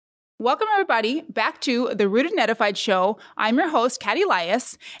Welcome, everybody, back to the Rooted and Edified show. I'm your host, Keely,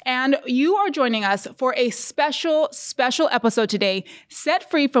 and you are joining us for a special episode today, set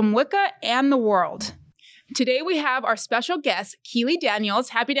free from Wicca and the world. Today, we have our special guest, Keely Daniels.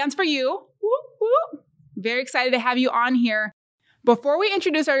 Happy dance for you. Woo, woo. Very excited to have you on here. Before we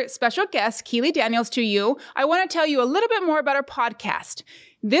introduce our special guest, Keely Daniels, to you, I want to tell you a little bit more about our podcast.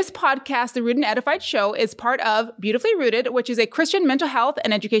 This podcast, the Rooted and Edified show, is part of Beautifully Rooted, which is a Christian mental health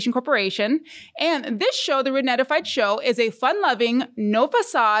and education corporation. And this show, the Rooted and Edified show, is a fun-loving, no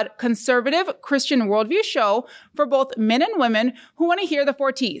facade, conservative Christian worldview show for both men and women who want to hear the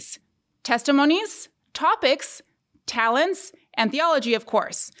 4 T's: testimonies, topics, talents, and theology, of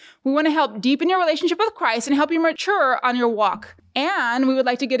course. We want to help deepen your relationship with Christ and help you mature on your walk. And we would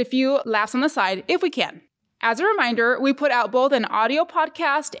like to get a few laughs on the side if we can. As a reminder, we put out both an audio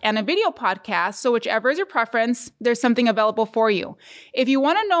podcast and a video podcast, so whichever is your preference, there's something available for you. If you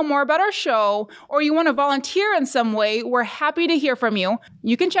want to know more about our show or you want to volunteer in some way, we're happy to hear from you.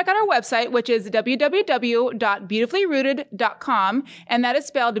 You can check out our website, which is www.beautifully.rooted.com, and that is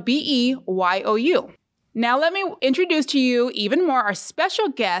spelled B-E-Y-O-U. Now let me introduce to you even more our special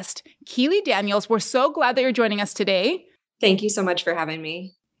guest, Keely Daniels. We're so glad that you're joining us today. Thank you so much for having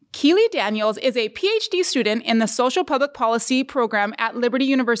me. Keely Daniels is a PhD student in the Social Public Policy program at Liberty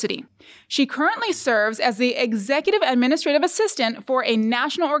University. She currently serves as the Executive Administrative Assistant for a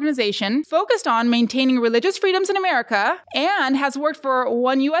national organization focused on maintaining religious freedoms in America and has worked for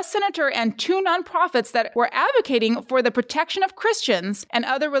 1 U.S. senator and 2 nonprofits that were advocating for the protection of Christians and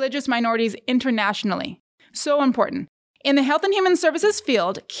other religious minorities internationally. So important. In the health and human services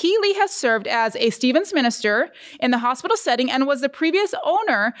field, Keely has served as a Stevens minister in the hospital setting and was the previous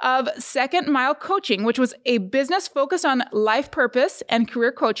owner of Second Mile Coaching, which was a business focused on life purpose and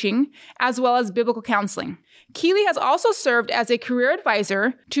career coaching, as well as biblical counseling. Keely has also served as a career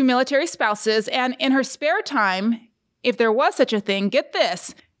advisor to military spouses, and in her spare time, if there was such a thing, get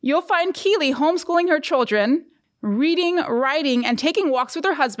this, you'll find Keely homeschooling her children, reading, writing, and taking walks with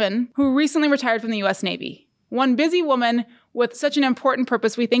her husband, who recently retired from the U.S. Navy. One busy woman with such an important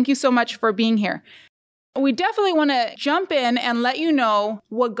purpose. We thank you so much for being here. We definitely want to jump in and let you know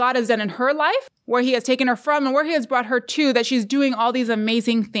what God has done in her life, where he has taken her from and where he has brought her to, that she's doing all these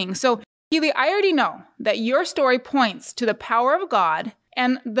amazing things. So, Keely, I already know that your story points to the power of God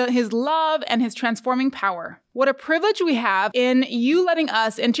and his love and his transforming power. What a privilege we have in you letting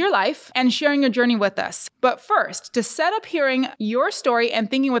us into your life and sharing your journey with us. But first, to set up hearing your story and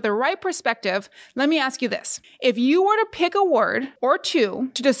thinking with the right perspective, let me ask you this. If you were to pick a word or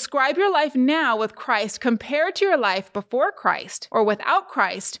 2 to describe your life now with Christ compared to your life before Christ or without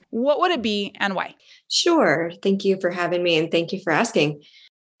Christ, what would it be and why? Sure. Thank you for having me and thank you for asking.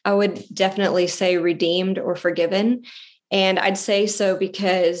 I would definitely say redeemed or forgiven. And I'd say so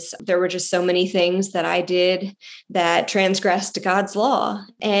because there were just so many things that I did that transgressed God's law.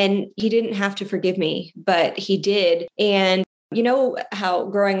 And he didn't have to forgive me, but he did. And you know how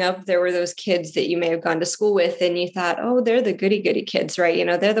growing up, there were those kids that you may have gone to school with and you thought, oh, they're the goody kids, right? You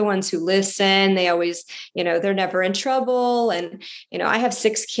know, they're the ones who listen. They always, they're never in trouble. And, I have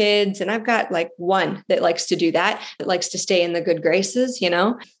 6 kids and I've got like one that likes to do that likes to stay in the good graces,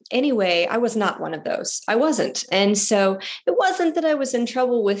 Anyway, I was not one of those. I wasn't. And so it wasn't that I was in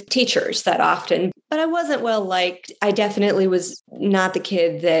trouble with teachers that often, but I wasn't well liked. I definitely was not the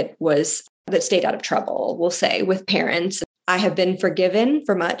kid that stayed out of trouble, we'll say, with parents. I have been forgiven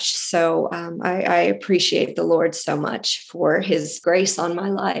for much. So I appreciate the Lord so much for his grace on my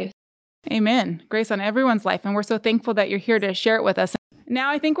life. Amen. Grace on everyone's life. And we're so thankful that you're here to share it with us.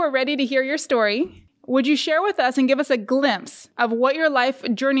 Now I think we're ready to hear your story. Would you share with us and give us a glimpse of what your life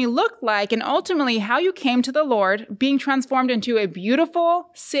journey looked like and ultimately how you came to the Lord, being transformed into a beautiful,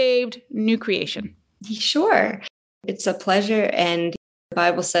 saved, new creation? Sure. It's a pleasure. And the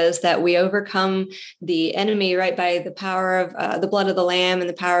Bible says that we overcome the enemy right by the power of the blood of the Lamb and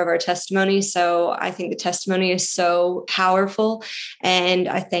the power of our testimony. So I think the testimony is so powerful. And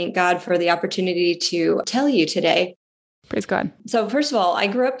I thank God for the opportunity to tell you today. Praise God. So first of all, I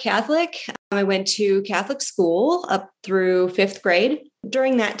grew up Catholic. I went to Catholic school up through 5th grade.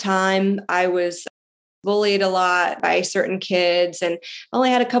 During that time, I was bullied a lot by certain kids and only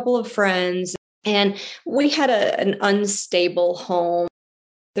had a couple of friends. And we had an unstable home.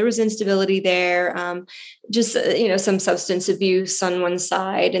 There was instability there, some substance abuse on one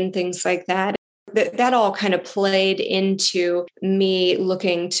side and things like that. That all kind of played into me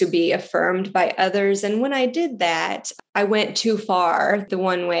looking to be affirmed by others. And when I did that, I went too far the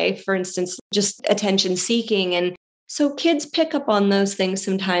one way, for instance, just attention seeking. And So kids pick up on those things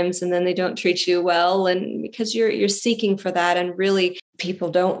sometimes, and then they don't treat you well. And because you're seeking for that, and really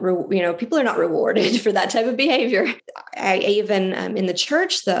people people are not rewarded for that type of behavior. I even in the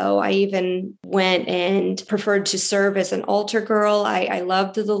church, though, I even went and preferred to serve as an altar girl. I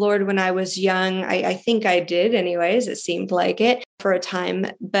loved the Lord when I was young. I think I did anyways. It seemed like it for a time.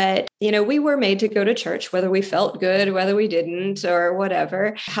 But, we were made to go to church, whether we felt good, whether we didn't, or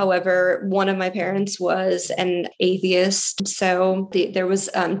whatever. However, one of my parents was an atheist. So there was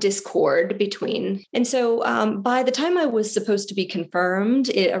discord between. And so by the time I was supposed to be confirmed,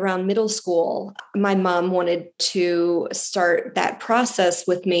 around middle school, my mom wanted to start that process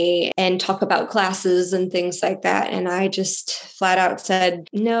with me and talk about classes and things like that. And I just flat out said,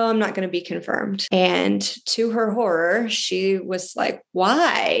 no, I'm not going to be confirmed. And to her horror, she was like,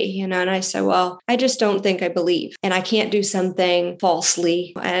 why? And I said, well, I just don't think I believe, and I can't do something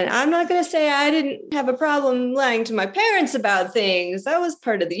falsely. And I'm not going to say I didn't have a problem lying to my parents about things. That was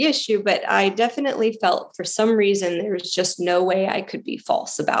part of the issue, but I definitely felt for some reason there was just no way I could be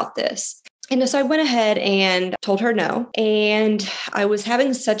false about this. And so I went ahead and told her no. And I was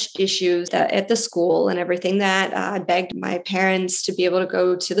having such issues at the school and everything that I begged my parents to be able to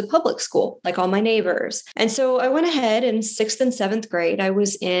go to the public school, like all my neighbors. And so I went ahead in 6th and 7th grade. I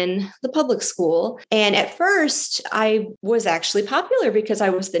was in the public school. And at first, I was actually popular because I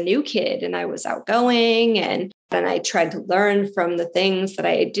was the new kid and I was outgoing, and I tried to learn from the things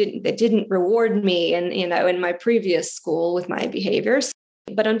that didn't reward me and, in my previous school with my behaviors.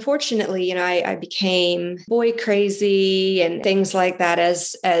 But unfortunately, I became boy crazy and things like that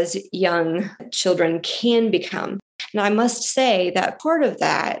as young children can become. And I must say that part of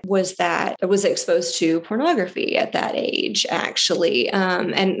that was that I was exposed to pornography at that age, actually,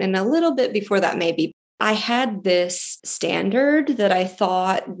 and a little bit before that, maybe. I had this standard that I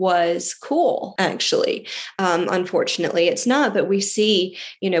thought was cool, actually. Unfortunately, it's not, but we see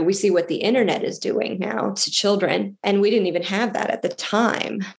what the internet is doing now to children, and we didn't even have that at the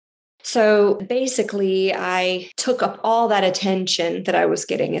time. So basically, I took up all that attention that I was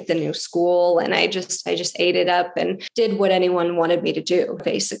getting at the new school, and I just ate it up and did what anyone wanted me to do,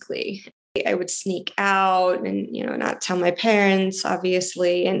 basically. I would sneak out and, not tell my parents,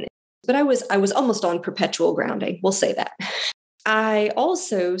 obviously, but I was almost on perpetual grounding. We'll say that. I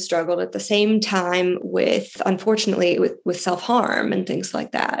also struggled at the same time unfortunately, with self-harm and things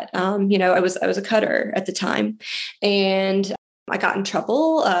like that. I was a cutter at the time, and I got in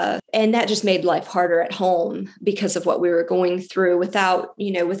trouble, and that just made life harder at home because of what we were going through. Without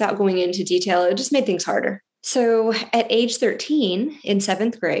going into detail, it just made things harder. So at age 13 in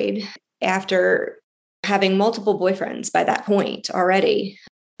 7th grade, after having multiple boyfriends by that point already,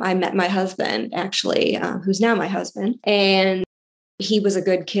 I met my husband, actually, who's now my husband. And he was a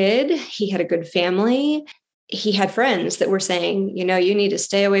good kid. He had a good family. He had friends that were saying, you need to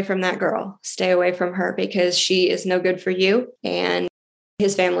stay away from that girl, stay away from her because she is no good for you. And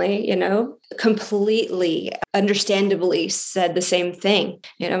his family, completely understandably said the same thing.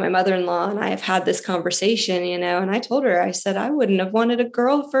 My mother-in-law and I have had this conversation, and I told her, I said, I wouldn't have wanted a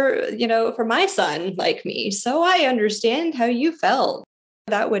girl for my son like me. So I understand how you felt.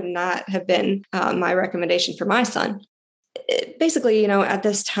 That would not have been my recommendation for my son. Basically, at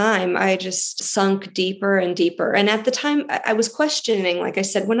this time, I just sunk deeper and deeper. And at the time, I was questioning, like I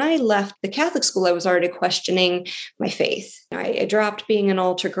said, when I left the Catholic school, I was already questioning my faith. I dropped being an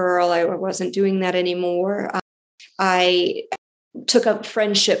altar girl. I wasn't doing that anymore. I took up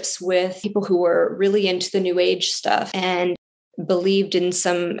friendships with people who were really into the New Age stuff and believed in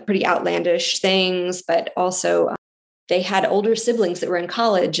some pretty outlandish things, but also they had older siblings that were in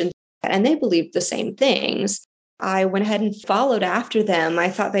college and they believed the same things. I went ahead and followed after them. I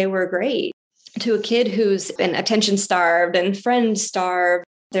thought they were great. To a kid who's been attention starved and friend starved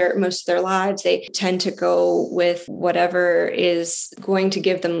most of their lives, they tend to go with whatever is going to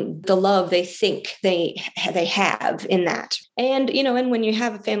give them the love they think they have in that. And, and when you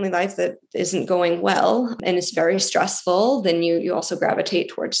have a family life that isn't going well and it's very stressful, then you also gravitate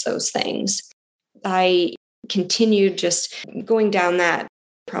towards those things. I continued just going down that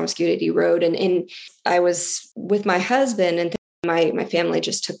promiscuity road. And I was with my husband, and my family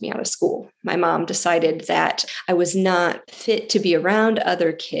just took me out of school. My mom decided that I was not fit to be around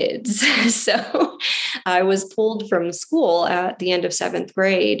other kids. So I was pulled from school at the end of 7th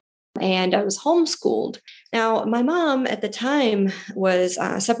grade. And I was homeschooled. Now, my mom at the time was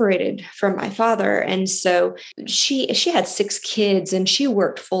separated from my father. And so she had 6 kids, and she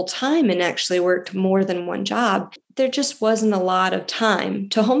worked full time and actually worked more than one job. There just wasn't a lot of time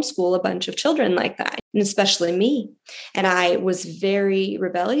to homeschool a bunch of children like that, and especially me. And I was very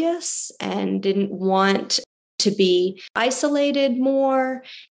rebellious and didn't want to be isolated more.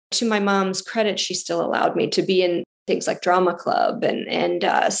 To my mom's credit, she still allowed me to be in things like drama club and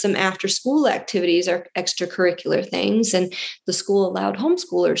some after school activities or extracurricular things. And the school allowed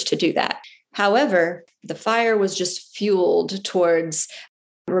homeschoolers to do that. However, the fire was just fueled towards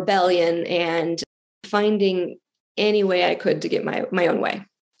rebellion and finding any way I could to get my own way.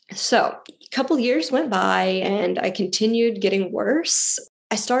 So a couple years went by and I continued getting worse.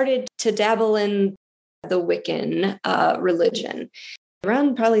 I started to dabble in the Wiccan religion.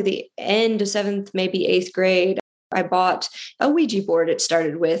 Around probably the end of 7th, maybe 8th grade, I bought a Ouija board it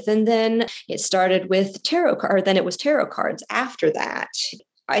started with, and then it started with tarot cards, then it was tarot cards after that.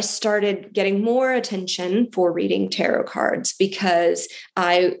 I started getting more attention for reading tarot cards because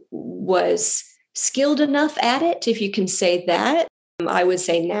I was skilled enough at it, if you can say that. I would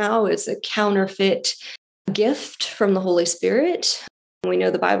say now is a counterfeit gift from the Holy Spirit. We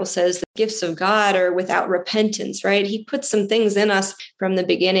know the Bible says the gifts of God are without repentance, right? He puts some things in us from the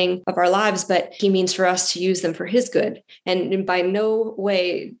beginning of our lives, but he means for us to use them for his good. And by no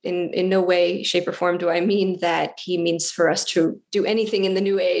way, in no way, shape, or form do I mean that he means for us to do anything in the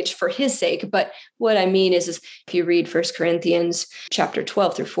new age for his sake. But what I mean is if you read 1 Corinthians chapter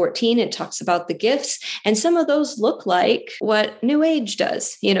 12 through 14, it talks about the gifts. And some of those look like what new age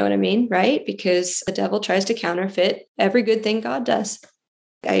does. You know what I mean, right? Because the devil tries to counterfeit every good thing God does.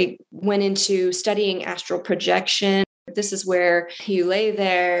 I went into studying astral projection. This is where you lay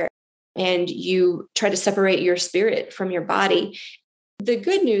there and you try to separate your spirit from your body. The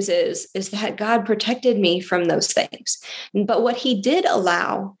good news is that God protected me from those things. But what he did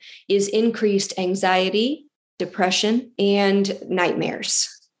allow is increased anxiety, depression, and nightmares.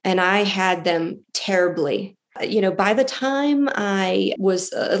 And I had them terribly. By the time I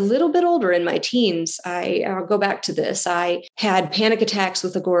was a little bit older in my teens, I'll go back to this. I had panic attacks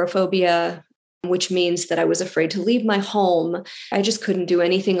with agoraphobia, which means that I was afraid to leave my home. I just couldn't do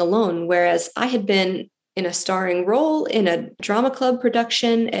anything alone. Whereas I had been in a starring role in a drama club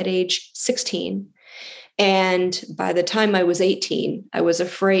production at age 16. And by the time I was 18, I was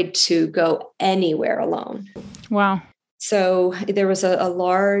afraid to go anywhere alone. Wow. So there was a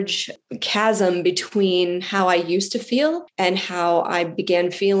large chasm between how I used to feel and how I began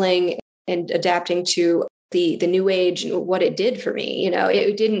feeling and adapting to the new age and what it did for me.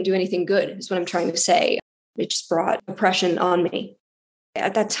 It didn't do anything good, is what I'm trying to say. It just brought oppression on me.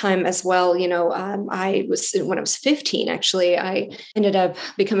 At that time as well, when I was 15, actually, I ended up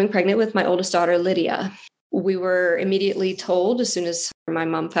becoming pregnant with my oldest daughter, Lydia. We were immediately told, as soon as my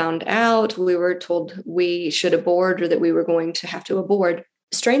mom found out, we were told we should abort or that we were going to have to abort.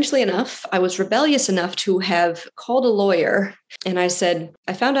 Strangely enough, I was rebellious enough to have called a lawyer. And I said,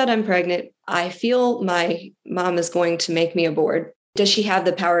 I found out I'm pregnant. I feel my mom is going to make me abort. Does she have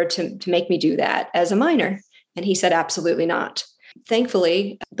the power to make me do that as a minor? And he said, absolutely not.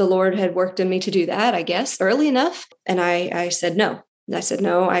 Thankfully, the Lord had worked in me to do that, I guess, early enough. And I said, no. I said,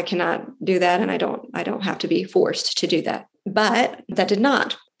 no, I cannot do that. And I don't have to be forced to do that. But that did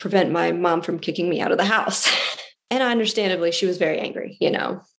not prevent my mom from kicking me out of the house. And understandably, she was very angry,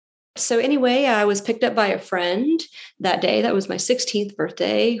 So anyway, I was picked up by a friend that day. That was my 16th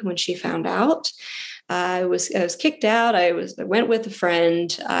birthday when she found out. I was kicked out. I went with a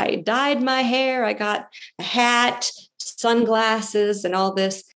friend. I dyed my hair. I got a hat, sunglasses, and all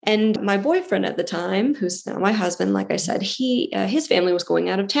this. And my boyfriend at the time, who's now my husband, like I said, his family was going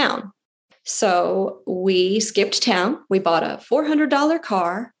out of town. So we skipped town. We bought a $400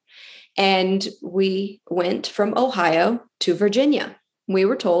 car and we went from Ohio to Virginia. We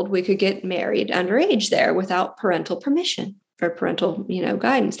were told we could get married underage there without parental permission or parental,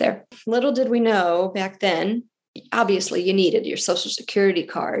 guidance there. Little did we know back then, obviously you needed your social security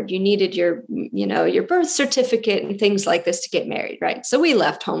card. You needed your birth certificate and things like this to get married, right? So we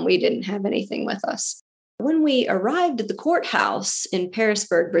left home. We didn't have anything with us. When we arrived at the courthouse in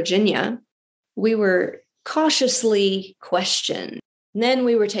Parisburg, Virginia, we were cautiously questioned. And then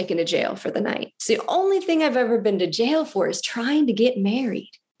we were taken to jail for the night. It's the only thing I've ever been to jail for is trying to get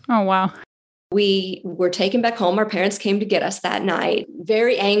married. Oh, wow. We were taken back home. Our parents came to get us that night,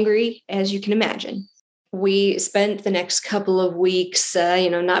 very angry, as you can imagine. We spent the next couple of weeks,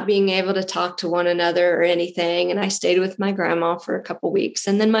 not being able to talk to one another or anything. And I stayed with my grandma for a couple of weeks.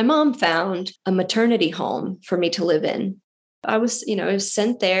 And then my mom found a maternity home for me to live in. I was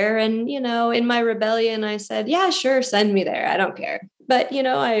sent there. And, in my rebellion, I said, yeah, sure, send me there. I don't care. But,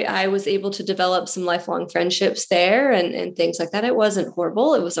 I was able to develop some lifelong friendships there and things like that. It wasn't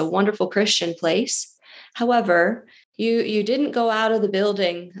horrible. It was a wonderful Christian place. However, you didn't go out of the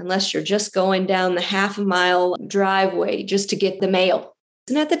building unless you're just going down the half a mile driveway just to get the mail.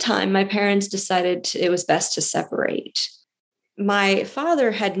 And at the time, my parents decided it was best to separate. My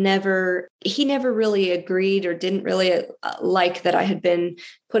father never really agreed or didn't really like that I had been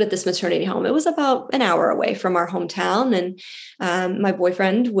put at this maternity home. It was about an hour away from our hometown. And my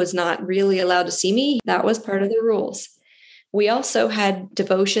boyfriend was not really allowed to see me. That was part of the rules. We also had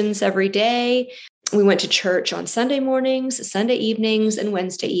devotions every day. We went to church on Sunday mornings, Sunday evenings, and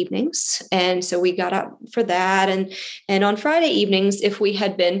Wednesday evenings. And so we got up for that. And on Friday evenings, if we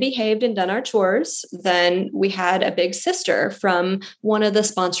had been behaved and done our chores, then we had a big sister from one of the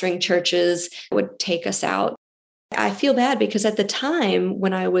sponsoring churches would take us out. I feel bad because at the time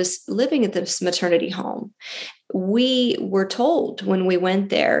when I was living at this maternity home, we were told when we went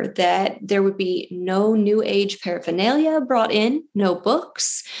there that there would be no new age paraphernalia brought in, no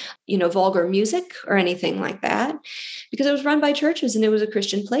books, vulgar music or anything like that, because it was run by churches and it was a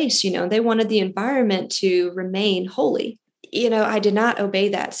Christian place. They wanted the environment to remain holy. I did not obey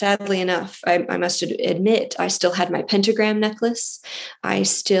that. Sadly enough, I must admit, I still had my pentagram necklace. I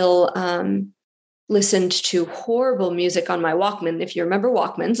still, listened to horrible music on my Walkman, if you remember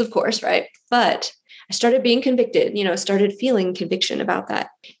Walkmans, of course, right? But I started being convicted, started feeling conviction about that.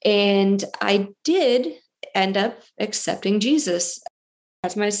 And I did end up accepting Jesus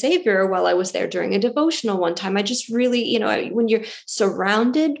as my savior while I was there during a devotional one time. I just really, when you're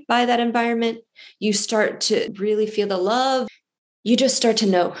surrounded by that environment, you start to really feel the love. You just start to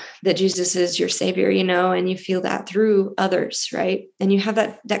know that Jesus is your savior, and you feel that through others, right? And you have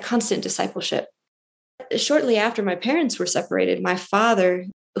that constant discipleship. Shortly after my parents were separated, my father,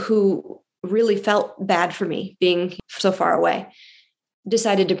 who really felt bad for me being so far away,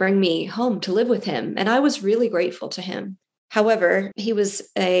 decided to bring me home to live with him. And I was really grateful to him. However, he was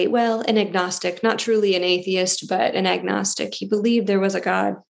an agnostic, not truly an atheist, but an agnostic. He believed there was a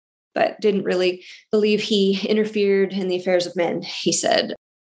God, but didn't really believe he interfered in the affairs of men. He said,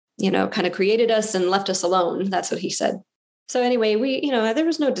 kind of created us and left us alone. That's what he said. So anyway, there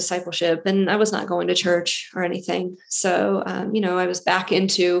was no discipleship and I was not going to church or anything. So, I was back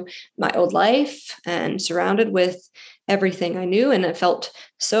into my old life and surrounded with everything I knew. And it felt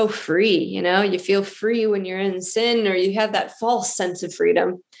so free. You feel free when you're in sin, or you have that false sense of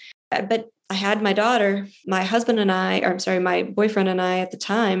freedom. But I had my daughter, my my boyfriend and I at the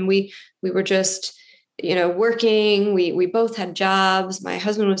time, we were just, working. We both had jobs. My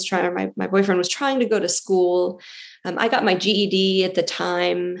boyfriend was trying to go to school. I got my GED at the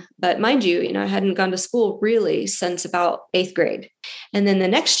time, but mind you, I hadn't gone to school really since about 8th grade. And then the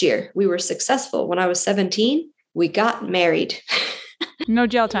next year we were successful. When I was 17, we got married. No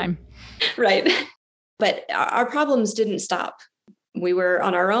jail time. Right. But our problems didn't stop. We were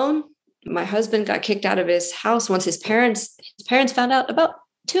on our own. My husband got kicked out of his house once his parents found out about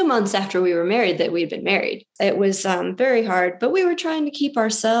 2 months after we were married that we'd been married. It was very hard, but we were trying to keep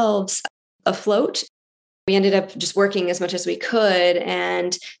ourselves afloat. We ended up just working as much as we could.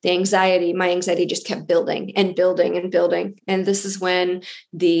 And my anxiety just kept building and building and building. And this is when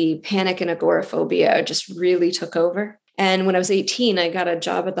the panic and agoraphobia just really took over. And when I was 18, I got a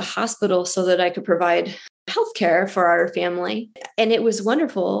job at the hospital so that I could provide healthcare for our family. And it was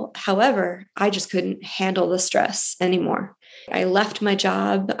wonderful. However, I just couldn't handle the stress anymore. I left my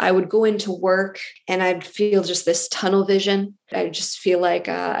job. I would go into work and I'd feel just this tunnel vision. I just feel like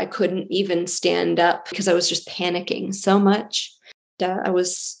I couldn't even stand up because I was just panicking so much. I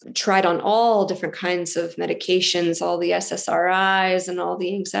was tried on all different kinds of medications, all the SSRIs and all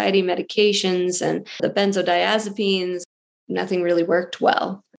the anxiety medications and the benzodiazepines. Nothing really worked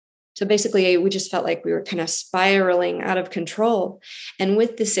well. So basically, we just felt like we were kind of spiraling out of control. And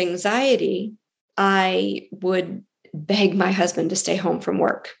with this anxiety, I would beg my husband to stay home from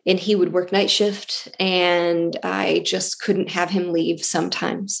work, and he would work night shift, and I just couldn't have him leave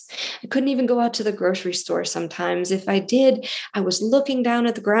sometimes. I couldn't even go out to the grocery store sometimes. If I did, I was looking down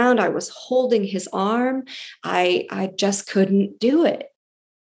at the ground. I was holding his arm. I just couldn't do it.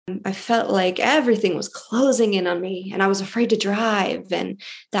 I felt like everything was closing in on me, and I was afraid to drive. And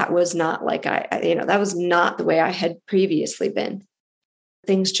that was not that was not the way I had previously been.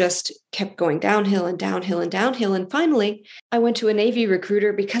 Things just kept going downhill and downhill and downhill. And finally, I went to a Navy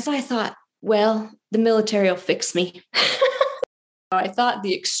recruiter because I thought, well, the military will fix me. I thought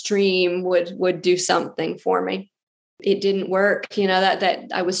the extreme would do something for me. It didn't work. That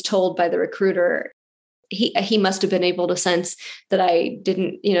I was told by the recruiter. He must have been able to sense that I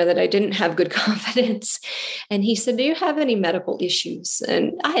didn't have good confidence. And he said, "Do you have any medical issues?"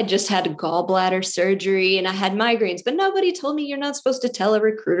 And I had just had a gallbladder surgery and I had migraines, but nobody told me you're not supposed to tell a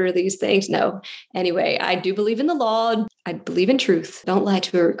recruiter these things. No. Anyway, I do believe in the law. I believe in truth. Don't lie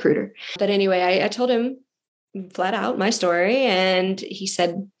to a recruiter. But anyway, I told him flat out my story. And he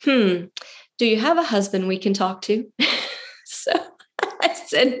said, do you have a husband we can talk to? So I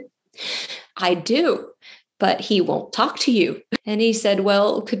said, I do, but he won't talk to you. And he said,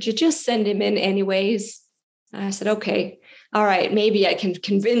 well, could you just send him in anyways? And I said, okay, all right, maybe I can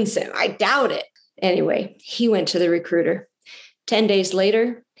convince him. I doubt it. Anyway, he went to the recruiter. 10 days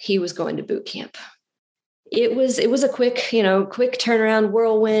later, he was going to boot camp. It was a quick turnaround,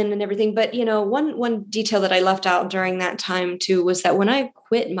 whirlwind and everything. But, one detail that I left out during that time too, was that when I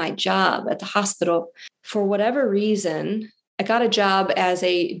quit my job at the hospital, for whatever reason, I got a job as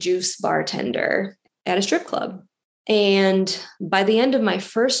a juice bartender at a strip club. And by the end of my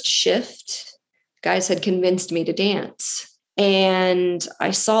first shift, guys had convinced me to dance. And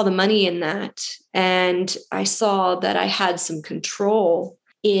I saw the money in that. And I saw that I had some control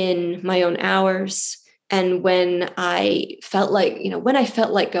in my own hours. And when I felt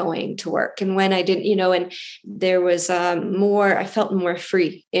like going to work, and when I didn't, and there was I felt more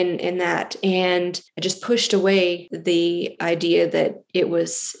free in that. And I just pushed away the idea that it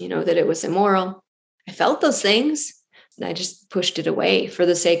was immoral. I felt those things, and I just pushed it away for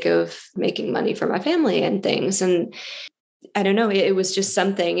the sake of making money for my family and things. And I don't know, it was just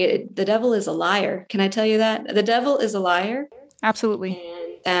something. The devil is a liar. Can I tell you that? The devil is a liar. Absolutely.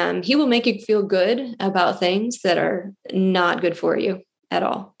 And he will make you feel good about things that are not good for you at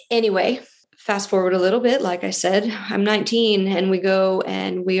all. Anyway, fast forward a little bit. Like I said, I'm 19 and we go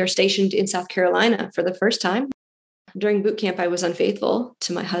and we are stationed in South Carolina for the first time. During boot camp, I was unfaithful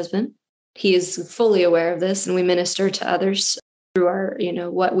to my husband. He is fully aware of this, and we minister to others through our,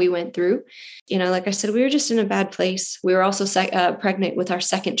 what we went through. Like I said, we were just in a bad place. We were also pregnant with our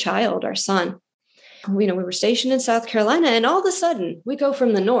second child, our son. We were stationed in South Carolina, and all of a sudden we go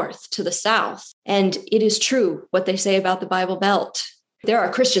from the north to the south. And it is true what they say about the Bible Belt. There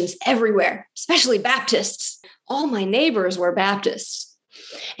are Christians everywhere, especially Baptists. All my neighbors were Baptists.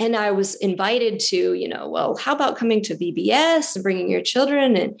 And I was invited to, well, how about coming to VBS and bringing your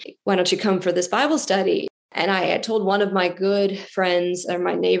children? And why don't you come for this Bible study? And I had told one of my good friends, or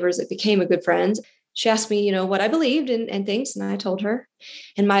my neighbors that became a good friend. She asked me, what I believed and things, and I told her.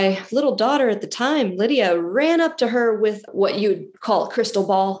 And my little daughter at the time, Lydia, ran up to her with what you'd call a crystal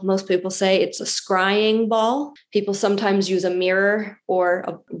ball. Most people say it's a scrying ball. People sometimes use a mirror or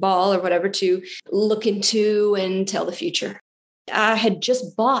a ball or whatever to look into and tell the future. I had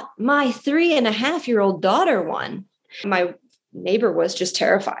just bought my 3.5-year-old daughter one. My neighbor was just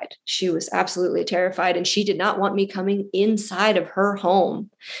terrified. She was absolutely terrified, and she did not want me coming inside of her home,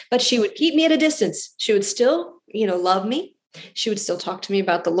 but she would keep me at a distance. She would still, love me. She would still talk to me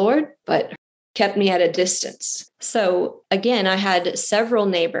about the Lord, but kept me at a distance. So again, I had several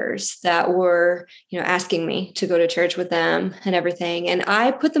neighbors that were, asking me to go to church with them and everything. And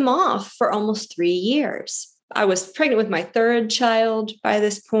I put them off for almost 3 years. I was pregnant with my third child by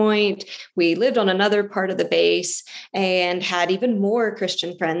this point. We lived on another part of the base and had even more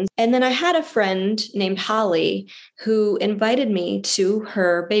Christian friends. And then I had a friend named Holly who invited me to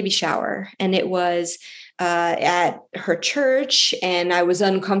her baby shower. And it was at her church, and I was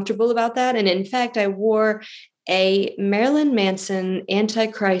uncomfortable about that. And in fact, I wore a Marilyn Manson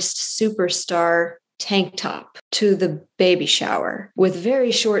Antichrist superstar tank top to the baby shower with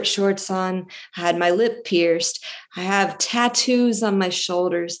very short shorts on. I had my lip pierced. I have tattoos on my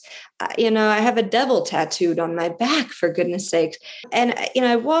shoulders. I have a devil tattooed on my back, for goodness sakes. And,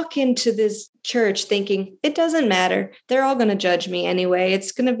 I walk into this church thinking, it doesn't matter. They're all going to judge me anyway.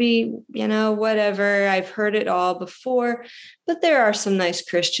 It's going to be, whatever. I've heard it all before, but there are some nice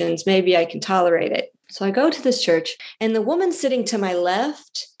Christians. Maybe I can tolerate it. So I go to this church, and the woman sitting to my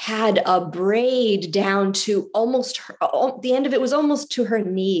left had a braid down to the end of it was almost to her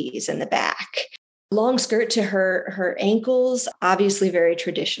knees in the back. Long skirt to her ankles, obviously very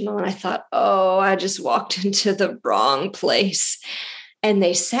traditional. And I thought, I just walked into the wrong place. And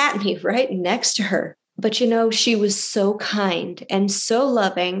they sat me right next to her. But, she was so kind and so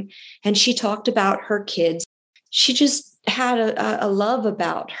loving. And she talked about her kids. She just had a love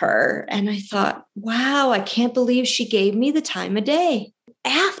about her. And I thought, wow, I can't believe she gave me the time of day.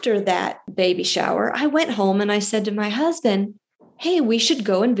 After that baby shower, I went home and I said to my husband, hey, we should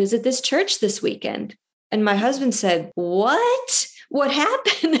go and visit this church this weekend. And my husband said, what? What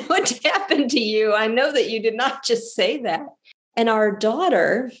happened? What happened to you? I know that you did not just say that. And our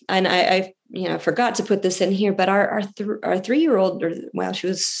daughter, and I forgot to put this in here, but our 3-year-old, she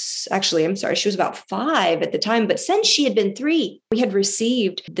was actually, I'm sorry, she was about 5 at the time. But since she had been 3, we had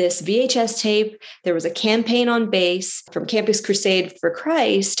received this VHS tape. There was a campaign on base from Campus Crusade for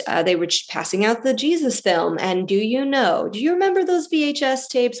Christ. They were passing out the Jesus film. And do you remember those VHS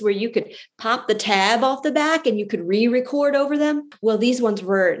tapes where you could pop the tab off the back and you could re-record over them? Well, these ones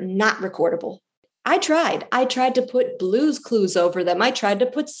were not recordable. I tried to put Blue's Clues over them. I tried to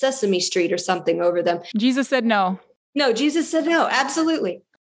put Sesame Street or something over them. Jesus said no. No, Jesus said no. Absolutely.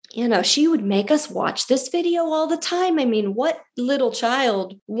 She would make us watch this video all the time. I mean, what little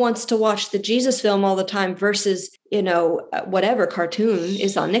child wants to watch the Jesus film all the time versus, whatever cartoon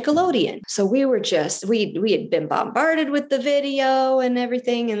is on Nickelodeon? So we were we had been bombarded with the video and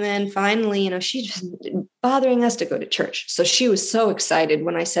everything. And then finally, she just bothering us to go to church. So she was so excited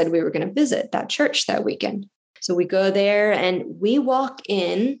when I said we were going to visit that church that weekend. So we go there and we walk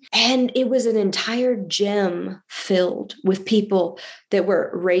in, and it was an entire gym filled with people that were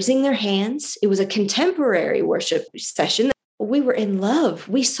raising their hands. It was a contemporary worship session. We were in love.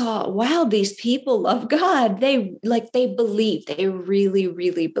 We saw, wow, these people love God. They believe. They really,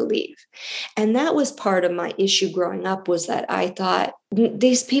 really believe. And that was part of my issue growing up, was that I thought,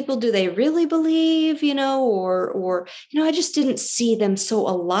 these people, do they really believe, or I just didn't see them so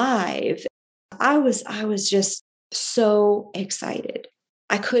alive. I was just so excited.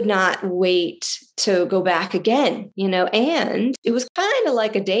 I could not wait to go back again, and it was kind of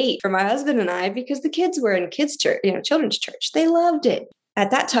like a date for my husband and I, because the kids were in kids' church, children's church. They loved it.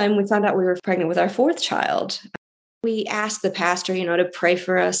 At that time, we found out we were pregnant with our 4th child. We asked the pastor, to pray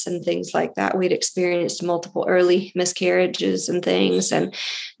for us and things like that. We'd experienced multiple early miscarriages and things. And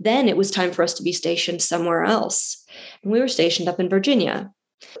then it was time for us to be stationed somewhere else. And we were stationed up in Virginia.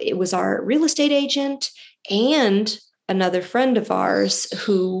 It was our real estate agent and another friend of ours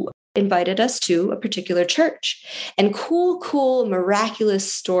who invited us to a particular church. And cool,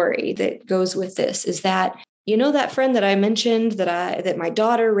 miraculous story that goes with this is that, that friend that I mentioned that my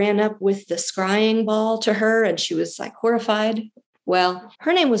daughter ran up with the scrying ball to her and she was like horrified. Well,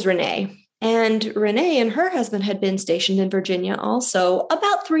 her name was Renee. And Renee and her husband had been stationed in Virginia also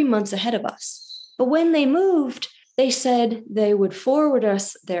about 3 months ahead of us. But when they moved, they said they would forward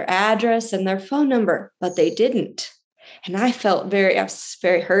us their address and their phone number, but they didn't. And I was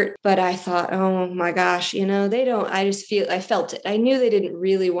very hurt, but I thought, oh my gosh, I felt it. I knew they didn't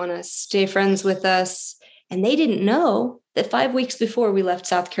really want to stay friends with us. And they didn't know that 5 weeks before we left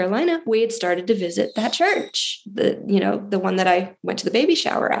South Carolina, we had started to visit that church, the one that I went to the baby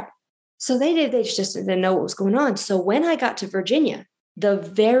shower at. So they just didn't know what was going on. So when I got to Virginia, the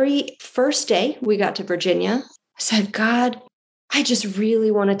very first day we got to Virginia, I said, God, I just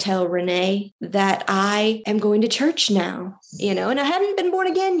really want to tell Renee that I am going to church now, and I hadn't been born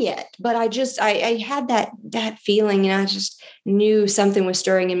again yet, but I had that feeling, I just knew something was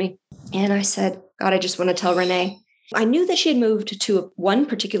stirring in me. And I said, God, I just want to tell Renee. I knew that she had moved to one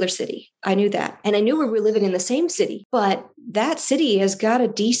particular city. I knew that. And I knew we were living in the same city, but that city has got a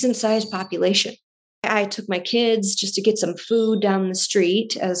decent sized population. I took my kids just to get some food down the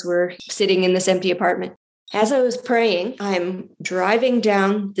street as we're sitting in this empty apartment. As I was praying, I'm driving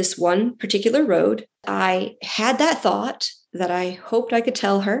down this one particular road. I had that thought that I hoped I could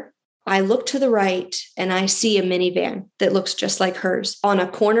tell her. I look to the right and I see a minivan that looks just like hers on a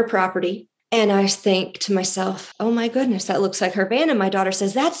corner property. And I think to myself, oh my goodness, that looks like her van. And my daughter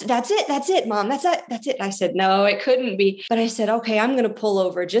says, that's it, Mom, that's it. I said, no, it couldn't be. But I said, okay, I'm going to pull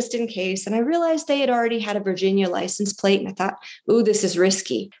over just in case. And I realized they had already had a Virginia license plate. And I thought, ooh, this is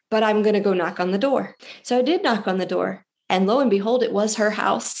risky, but I'm going to go knock on the door. So I did knock on the door. And lo and behold, it was her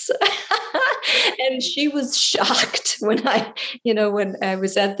house. And she was shocked when I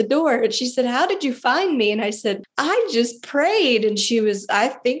was at the door, and she said, how did you find me? And I said, I just prayed. And I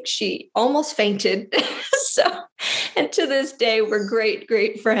think she almost fainted. And to this day, we're great,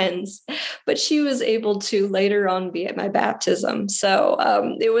 great friends, but she was able to later on be at my baptism. So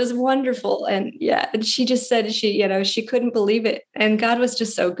it was wonderful. And and she just said she couldn't believe it. And God was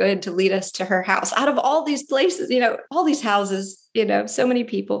just so good to lead us to her house out of all these places, all these houses. So many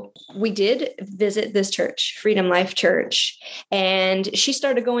people. We did visit this church, Freedom Life Church, and she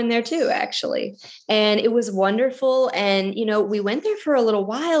started going there too, actually. And it was wonderful. And, we went there for a little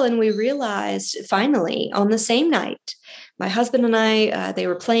while, and we realized finally on the same night, my husband and I, they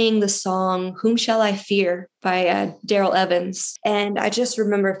were playing the song, Whom Shall I Fear by Daryl Evans. And I just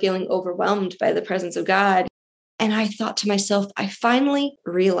remember feeling overwhelmed by the presence of God. And I thought to myself, I finally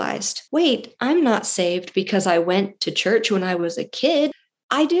realized, wait, I'm not saved because I went to church when I was a kid.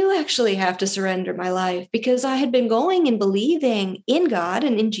 I do actually have to surrender my life, because I had been going and believing in God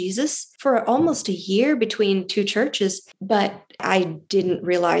and in Jesus for almost a year between two churches, but I didn't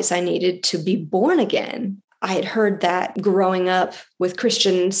realize I needed to be born again. I had heard that growing up with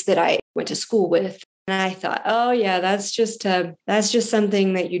Christians that I went to school with. And I thought, oh yeah, that's just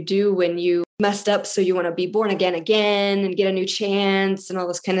something that you do when you messed up. So you want to be born again and get a new chance and all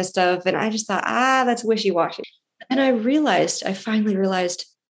this kind of stuff. And I just thought, that's wishy-washy. And I finally realized,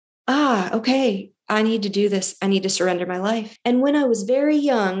 okay, I need to do this. I need to surrender my life. And when I was very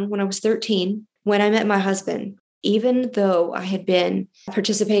young, when I was 13, when I met my husband, even though I had been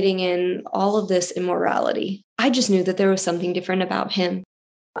participating in all of this immorality, I just knew that there was something different about him.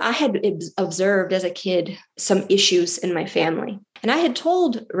 I had observed as a kid some issues in my family. And I had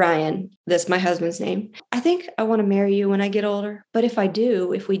told Ryan, that's my husband's name, I think I want to marry you when I get older. But if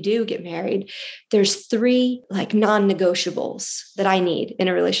we do get married, there's 3 like non-negotiables that I need in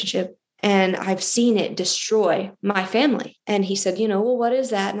a relationship. And I've seen it destroy my family. And he said, well, what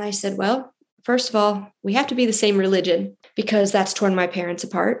is that? And I said, well, first of all, we have to be the same religion, because that's torn my parents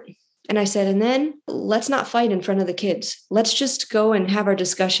apart. And I said, and then let's not fight in front of the kids. Let's just go and have our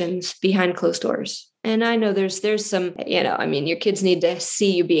discussions behind closed doors. And I know there's some, your kids need to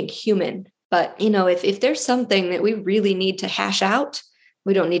see you being human. But, if there's something that we really need to hash out,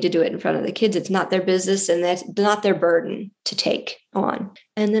 we don't need to do it in front of the kids. It's not their business, and that's not their burden to take on.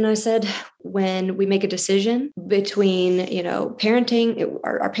 And then I said, when we make a decision between, parenting,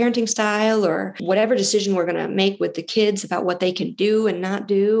 our parenting style, or whatever decision we're going to make with the kids about what they can do and not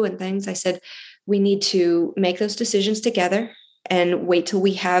do and things, I said, we need to make those decisions together and wait till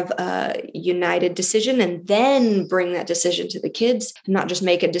we have a united decision, and then bring that decision to the kids, and not just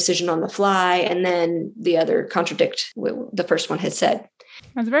make a decision on the fly and then the other contradict what the first one had said.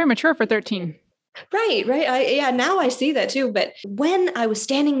 That's very mature for 13. Right. Now I see that too. But when I was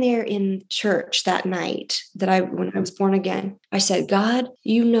standing there in church that night when I was born again, I said, God,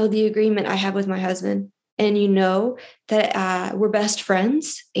 you know the agreement I have with my husband. And you know that we're best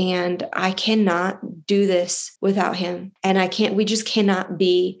friends, and I cannot do this without him. And we just cannot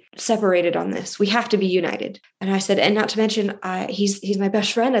be separated on this. We have to be united. And I said, and not to mention, he's my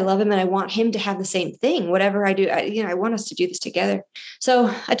best friend. I love him, and I want him to have the same thing. Whatever I do, I want us to do this together.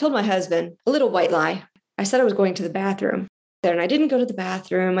 So I told my husband a little white lie. I said I was going to the bathroom there, and I didn't go to the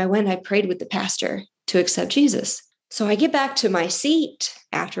bathroom. I went, I prayed with the pastor to accept Jesus. So I get back to my seat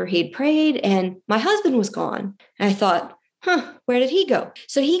after he'd prayed, and my husband was gone. And I thought, where did he go?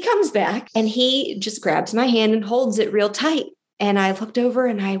 So he comes back, and he just grabs my hand and holds it real tight. And I looked over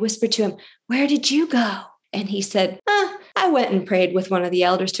and I whispered to him, where did you go? And he said, I went and prayed with one of the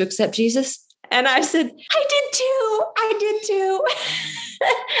elders to accept Jesus. And I said, I did too.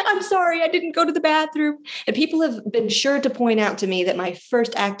 I'm sorry, I didn't go to the bathroom. And people have been sure to point out to me that my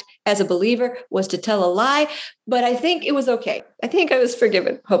first act as a believer was to tell a lie, but I think it was okay. I think I was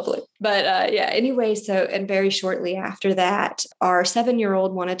forgiven, hopefully. But anyway, and very shortly after that, our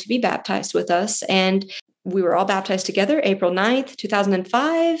 7-year-old wanted to be baptized with us. And we were all baptized together, April 9th,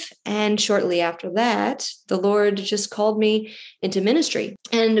 2005. And shortly after that, the Lord just called me into ministry.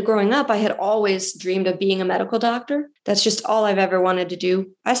 And growing up, I had always dreamed of being a medical doctor. That's just all I've ever wanted to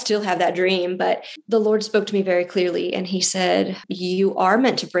do. I still have that dream, but the Lord spoke to me very clearly. And he said, you are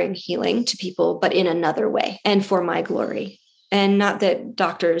meant to bring healing to people, but in another way and for my glory. And not that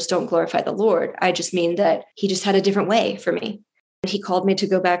doctors don't glorify the Lord. I just mean that he just had a different way for me. He called me to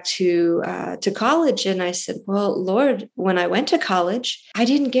go back to college. And I said, well, Lord, when I went to college, I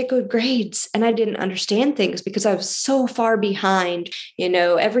didn't get good grades and I didn't understand things because I was so far behind.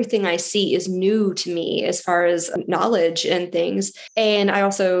 Everything I see is new to me as far as knowledge and things. And I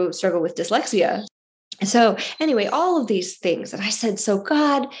also struggle with dyslexia. So anyway, all of these things that I said, so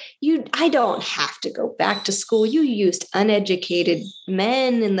God, I don't have to go back to school. You used uneducated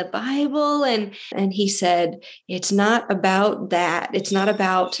men in the Bible. And he said, it's not about that. It's not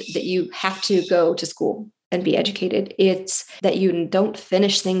about that you have to go to school and be educated. It's that you don't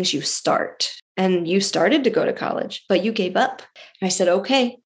finish things you start. And you started to go to college, but you gave up. And I said,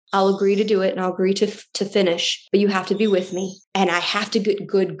 okay, I'll agree to do it and I'll agree to finish, but you have to be with me and I have to get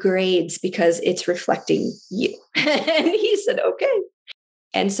good grades because it's reflecting you. And he said, okay.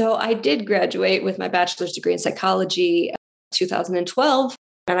 And so I did graduate with my bachelor's degree in psychology 2012,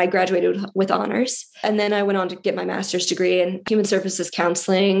 and I graduated with honors. And then I went on to get my master's degree in human services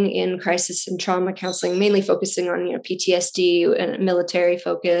counseling, in crisis and trauma counseling, mainly focusing on PTSD and military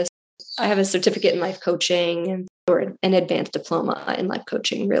focus. I have a certificate in life coaching or an advanced diploma in life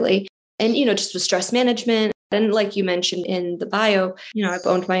coaching, really. And, just with stress management. And like you mentioned in the bio, I've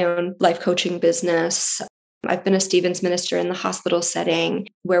owned my own life coaching business. I've been a Stevens minister in the hospital setting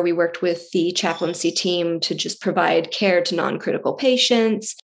where we worked with the chaplaincy team to just provide care to non-critical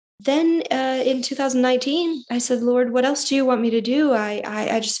patients. Then in 2019, I said, Lord, what else do you want me to do?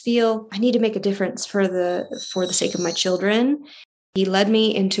 I just feel I need to make a difference for the sake of my children. He led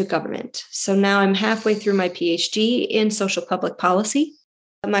me into government. So now I'm halfway through my PhD in social public policy.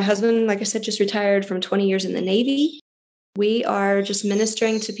 My husband, like I said, just retired from 20 years in the Navy. We are just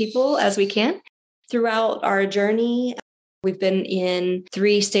ministering to people as we can. Throughout our journey, we've been in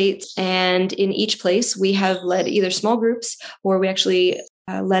 3 states, and in each place, we have led either small groups or we actually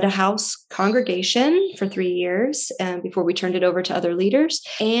led a house congregation for 3 years before we turned it over to other leaders.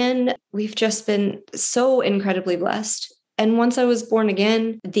 And we've just been so incredibly blessed. And once I was born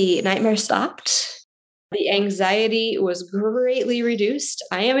again, the nightmare stopped. The anxiety was greatly reduced.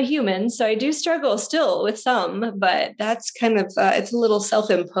 I am a human, so I do struggle still with some, but that's kind of, it's a little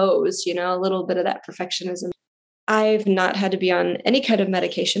self-imposed, a little bit of that perfectionism. I've not had to be on any kind of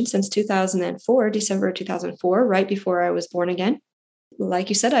medication since 2004, December 2004, right before I was born again. Like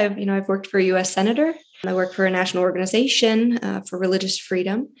you said, I've worked for a U.S. Senator. I work for a national organization for religious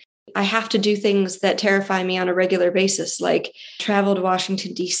freedom. I have to do things that terrify me on a regular basis, like travel to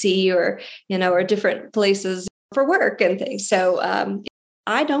Washington, D.C. or different places for work and things. So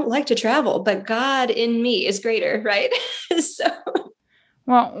I don't like to travel, but God in me is greater, right?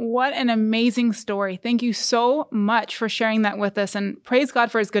 Well, what an amazing story. Thank you so much for sharing that with us, and praise God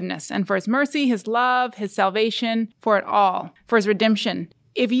for his goodness and for his mercy, his love, his salvation, for it all, for his redemption.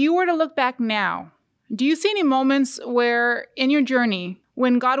 If you were to look back now, do you see any moments where in your journey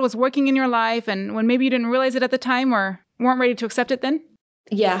when God was working in your life and when maybe you didn't realize it at the time or weren't ready to accept it then?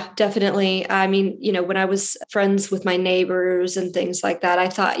 Yeah, definitely. I mean, when I was friends with my neighbors and things like that, I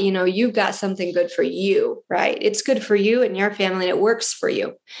thought, you've got something good for you, right? It's good for you and your family and it works for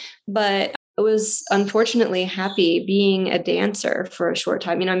you. But I was unfortunately happy being a dancer for a short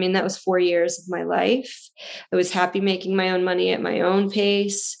time. That was 4 years of my life. I was happy making my own money at my own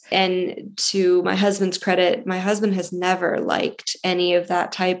pace. And to my husband's credit, my husband has never liked any of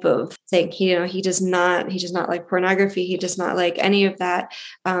that type of thing. He does not like pornography. He does not like any of that.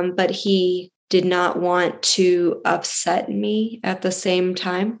 But he did not want to upset me at the same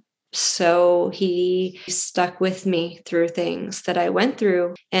time. So he stuck with me through things that I went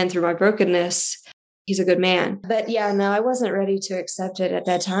through and through my brokenness. He's a good man. But yeah, no, I wasn't ready to accept it at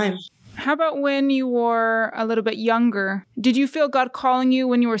that time. How about when you were a little bit younger? Did you feel God calling you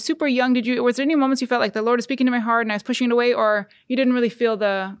when you were super young? Was there any moments you felt like the Lord is speaking to my heart and I was pushing it away, or you didn't really feel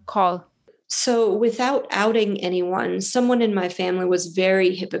the call? So without outing anyone, someone in my family was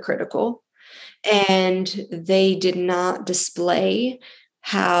very hypocritical, and they did not display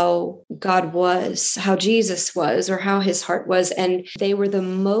how God was, how Jesus was, or how his heart was. And they were the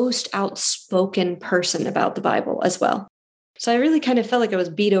most outspoken person about the Bible as well. So I really kind of felt like I was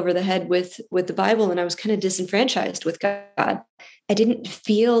beat over the head with the Bible, and I was kind of disenfranchised with God. I didn't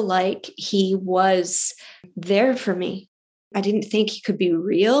feel like he was there for me. I didn't think he could be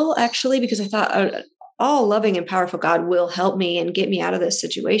real, actually, because I thought all loving and powerful God will help me and get me out of this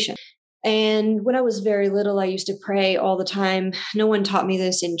situation. And when I was very little, I used to pray all the time. No one taught me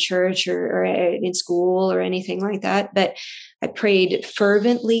this in church or in school or anything like that, but I prayed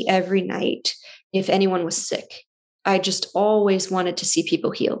fervently every night if anyone was sick. I just always wanted to see people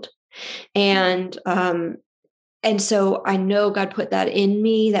healed. And so I know God put that in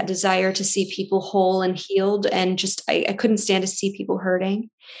me, that desire to see people whole and healed. And just, I couldn't stand to see people hurting.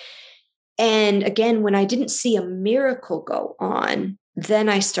 And again, when I didn't see a miracle go on, then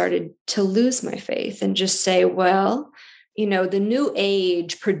I started to lose my faith and just say, well, the new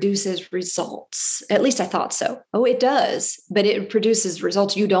age produces results. At least I thought so. Oh, it does, but it produces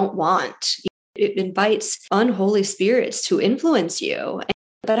results you don't want. It invites unholy spirits to influence you.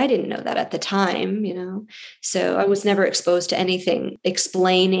 But I didn't know that at the time, So I was never exposed to anything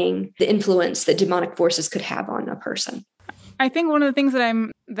explaining the influence that demonic forces could have on a person. I think one of the things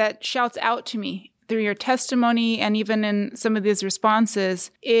that shouts out to me through your testimony and even in some of these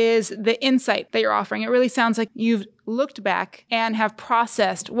responses is the insight that you're offering. It really sounds like you've looked back and have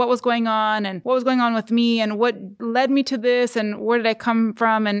processed what was going on and what was going on with me and what led me to this and where did I come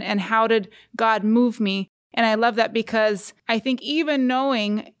from and how did God move me. And I love that because I think even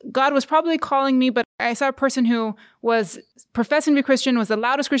knowing God was probably calling me, but I saw a person who was professing to be Christian, was the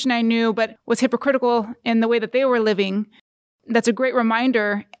loudest Christian I knew, but was hypocritical in the way that they were living. That's a great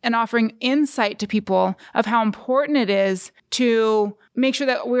reminder and offering insight to people of how important it is to make sure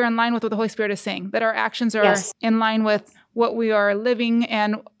that we're in line with what the Holy Spirit is saying, that our actions are in line with what we are living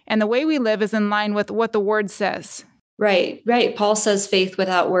and the way we live is in line with what the Word says. Right, right. Paul says faith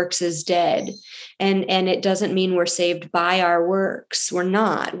without works is dead. And it doesn't mean we're saved by our works. We're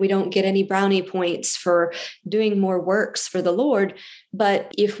not. We don't get any brownie points for doing more works for the Lord.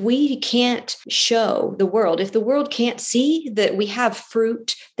 But if we can't show the world, if the world can't see that we have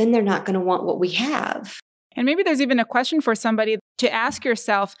fruit, then they're not going to want what we have. And maybe there's even a question for somebody to ask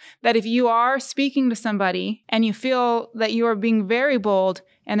yourself that if you are speaking to somebody and you feel that you are being very bold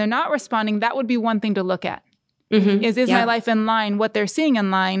and they're not responding, that would be one thing to look at. Mm-hmm. Is my life in line, what they're seeing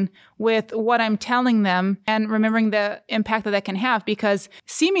in line with what I'm telling them, and remembering the impact that can have? Because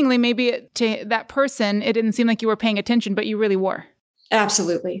seemingly maybe to that person, it didn't seem like you were paying attention, but you really were.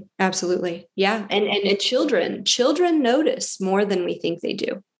 Absolutely. Absolutely. Yeah. And children notice more than we think they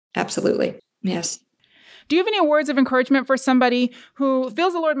do. Absolutely. Yes. Do you have any words of encouragement for somebody who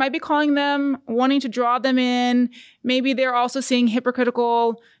feels the Lord might be calling them, wanting to draw them in? Maybe they're also seeing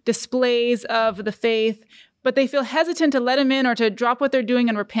hypocritical displays of the faith, but they feel hesitant to let him in or to drop what they're doing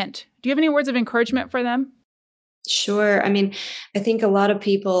and repent. Do you have any words of encouragement for them? Sure. I mean, I think a lot of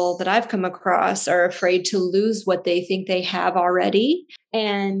people that I've come across are afraid to lose what they think they have already.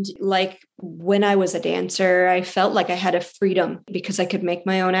 And like when I was a dancer, I felt like I had a freedom because I could make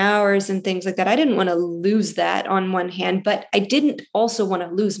my own hours and things like that. I didn't want to lose that on one hand, but I didn't also want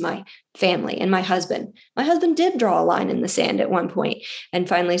to lose my family and my husband. My husband did draw a line in the sand at one point and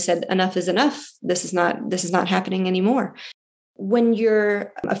finally said, enough is enough. This is not happening anymore. When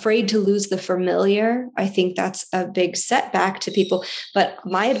you're afraid to lose the familiar, I think that's a big setback to people. But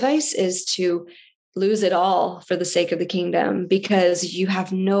my advice is to lose it all for the sake of the kingdom, because you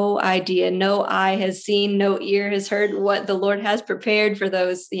have no idea, no eye has seen, no ear has heard what the Lord has prepared for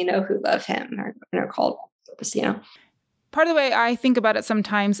those, who love him and are called. Part of the way I think about it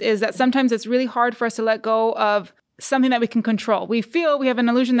sometimes is that sometimes it's really hard for us to let go of something that we can control. We feel we have an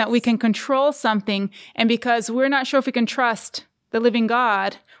illusion that we can control something, and because we're not sure if we can trust the living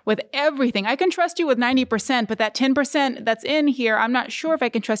God with everything. I can trust you with 90%, but that 10% that's in here, I'm not sure if I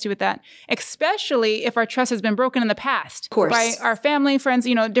can trust you with that, especially if our trust has been broken in the past. Of course. By our family, friends,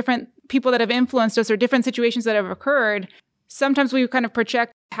 different people that have influenced us or different situations that have occurred. Sometimes we kind of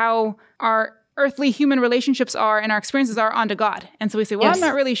project how our earthly human relationships are and our experiences are onto God. And so we say, well, yes, I'm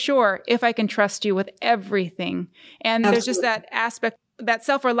not really sure if I can trust you with everything. And Absolutely. There's just that aspect, that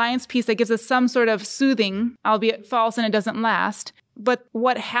self-reliance piece that gives us some sort of soothing, albeit false and it doesn't last. But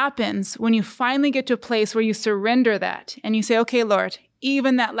what happens when you finally get to a place where you surrender that and you say, okay, Lord,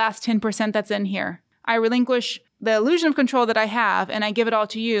 even that last 10% that's in here, I relinquish the illusion of control that I have and I give it all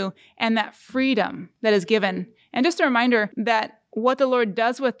to you, and that freedom that is given. And just a reminder that what the Lord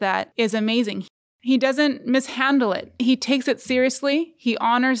does with that is amazing. He doesn't mishandle it. He takes it seriously. He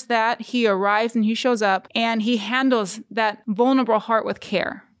honors that. He arrives and he shows up and he handles that vulnerable heart with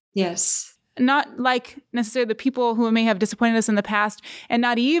care. Yes. Not like necessarily the people who may have disappointed us in the past, and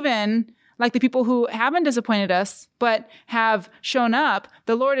not even like the people who haven't disappointed us, but have shown up.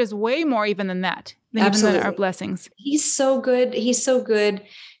 The Lord is way more even than that, even our blessings. He's so good. He's so good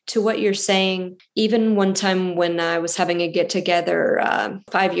to what you're saying. Even one time when I was having a get together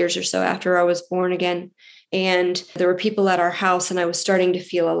 5 years or so after I was born again, and there were people at our house and I was starting to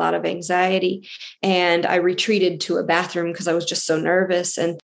feel a lot of anxiety, and I retreated to a bathroom because I was just so nervous.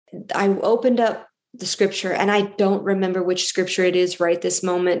 And I opened up the scripture, and I don't remember which scripture it is right this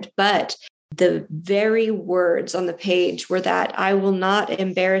moment, but the very words on the page were that I will not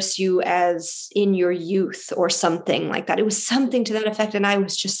embarrass you as in your youth or something like that. It was something to that effect. And I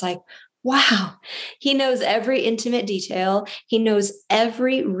was just like, wow, he knows every intimate detail. He knows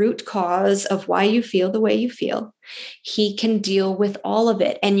every root cause of why you feel the way you feel. He can deal with all of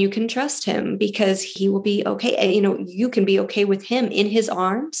it, and you can trust him because he will be okay. And, you can be okay with him in his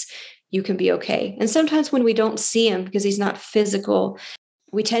arms. You can be okay. And sometimes when we don't see him because he's not physical,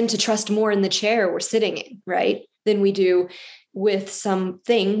 we tend to trust more in the chair we're sitting in, right, than we do with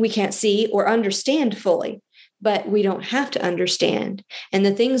something we can't see or understand fully. But we don't have to understand. And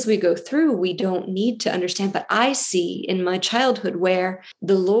the things we go through, we don't need to understand. But I see in my childhood where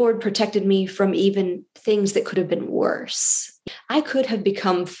the Lord protected me from even things that could have been worse. I could have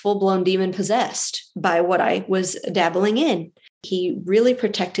become full-blown demon possessed by what I was dabbling in. He really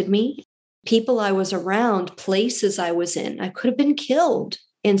protected me. People I was around, places I was in, I could have been killed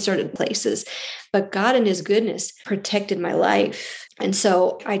in certain places, but God in his goodness protected my life. And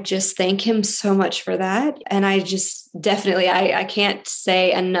so I just thank him so much for that. And I just definitely, I can't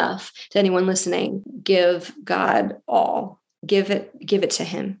say enough to anyone listening, give God all, give it to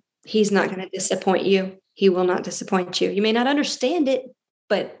him. He's not going to disappoint you. He will not disappoint you. You may not understand it,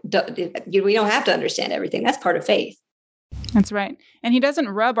 but we don't have to understand everything. That's part of faith. That's right. And he doesn't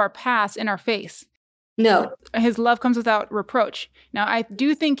rub our past in our face. No. His love comes without reproach. Now, I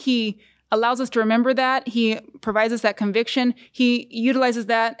do think he allows us to remember that. He provides us that conviction. He utilizes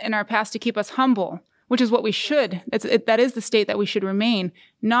that in our past to keep us humble, which is what we should. That is the state that we should remain.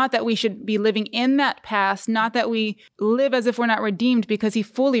 Not that we should be living in that past, not that we live as if we're not redeemed, because he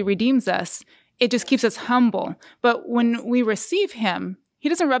fully redeems us. It just keeps us humble. But when we receive him, he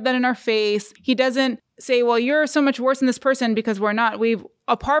doesn't rub that in our face. He doesn't say, well, you're so much worse than this person, because we're not.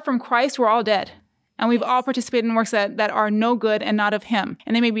 Apart from Christ, we're all dead. And we've all participated in works that are no good and not of him.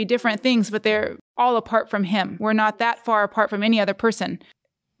 And they may be different things, but they're all apart from him. We're not that far apart from any other person.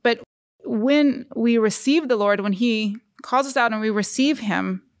 But when we receive the Lord, when he calls us out and we receive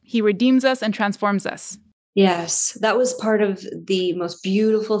him, he redeems us and transforms us. Yes, that was part of the most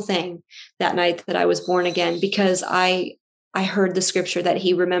beautiful thing that night that I was born again, because I heard the scripture that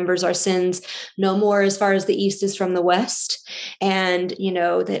he remembers our sins no more as far as the east is from the west. And,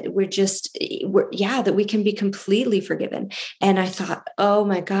 that that we can be completely forgiven. And I thought, oh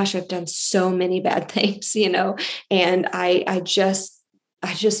my gosh, I've done so many bad things, and I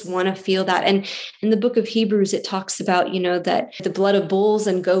just want to feel that. And in the book of Hebrews, it talks about, that the blood of bulls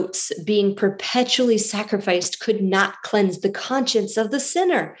and goats being perpetually sacrificed could not cleanse the conscience of the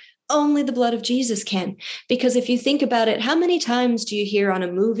sinner. Only the blood of Jesus can. Because if you think about it, how many times do you hear on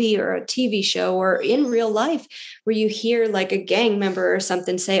a movie or a TV show or in real life where you hear like a gang member or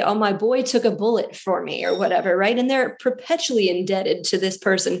something say, oh, my boy took a bullet for me or whatever, right? And they're perpetually indebted to this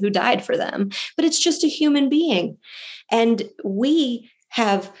person who died for them, but it's just a human being. And we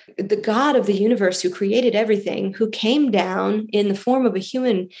have the God of the universe who created everything, who came down in the form of a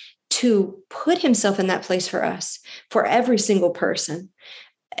human to put himself in that place for us, for every single person.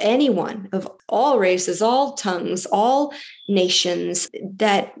 Anyone of all races, all tongues, all nations,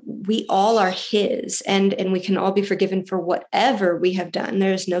 that we all are his, and we can all be forgiven for whatever we have done.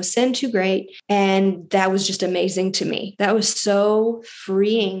 There is no sin too great. And that was just amazing to me. That was so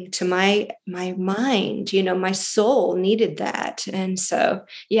freeing to my mind. My soul needed that. And so,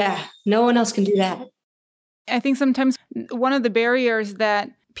 no one else can do that. I think sometimes one of the barriers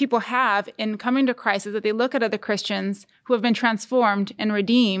that people have in coming to Christ is that they look at other Christians who have been transformed and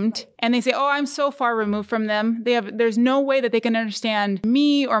redeemed, and they say, oh, I'm so far removed from them. There's no way that they can understand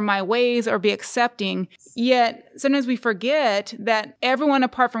me or my ways or be accepting. Yet sometimes we forget that everyone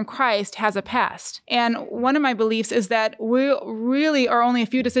apart from Christ has a past. And one of my beliefs is that we really are only a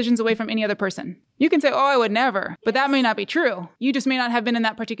few decisions away from any other person. You can say, oh, I would never, but that may not be true. You just may not have been in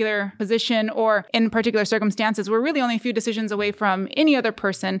that particular position or in particular circumstances. We're really only a few decisions away from any other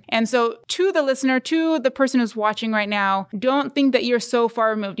person. And so to the listener, to the person who's watching right now, don't think that you're so far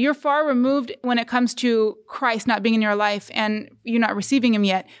removed. You're far removed when it comes to Christ not being in your life and you're not receiving him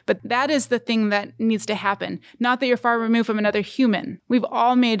yet. But that is the thing that needs to happen. Not that you're far removed from another human. We've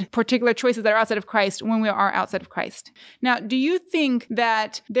all made particular choices that are outside of Christ when we are outside of Christ. Now, do you think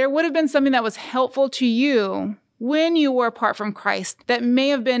that there would have been something that was helpful to you when you were apart from Christ that may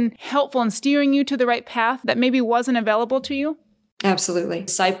have been helpful in steering you to the right path that maybe wasn't available to you? Absolutely.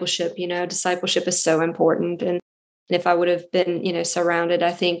 Discipleship is so important. And if I would have been, surrounded,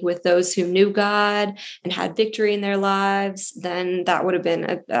 I think, with those who knew God and had victory in their lives, then that would have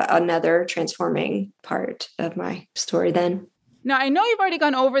been another transforming part of my story then. Now, I know you've already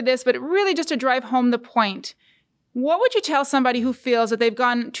gone over this, but really just to drive home the point, what would you tell somebody who feels that they've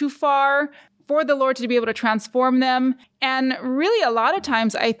gone too far for the Lord to be able to transform them? And really, a lot of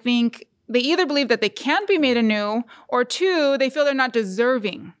times, I think they either believe that they can't be made anew, or two, they feel they're not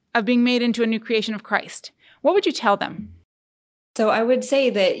deserving of being made into a new creation of Christ. What would you tell them? So I would say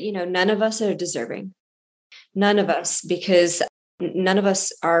that, none of us are deserving. None of us, because none of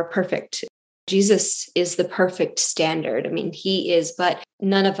us are perfect. Jesus is the perfect standard. I mean, he is, but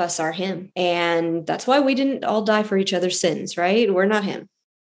none of us are him. And that's why we didn't all die for each other's sins, right? We're not him.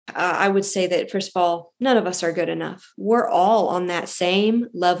 I would say that, first of all, none of us are good enough. We're all on that same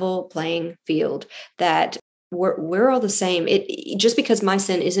level playing field, that we're all the same. Just because my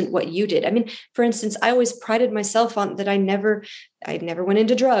sin isn't what you did. I mean, for instance, I always prided myself on that I never went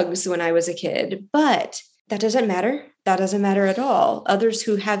into drugs when I was a kid, but that doesn't matter. That doesn't matter at all. Others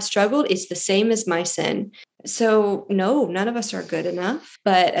who have struggled, it's the same as my sin. So no, none of us are good enough.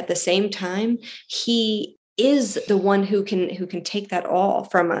 But at the same time, he is the one who can take that all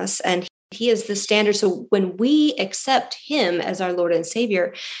from us. And he is the standard. So when we accept him as our Lord and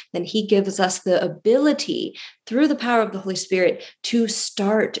Savior, then he gives us the ability through the power of the Holy Spirit to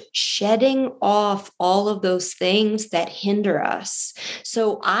start shedding off all of those things that hinder us.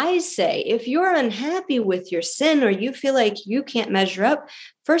 So I say, if you're unhappy with your sin or you feel like you can't measure up,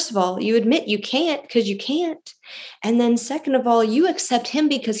 first of all, you admit you can't because you can't. And then second of all, you accept him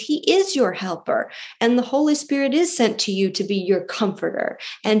because he is your helper. And the Holy Spirit is sent to you to be your comforter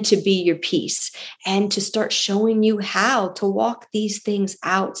and to be your peace and to start showing you how to walk these things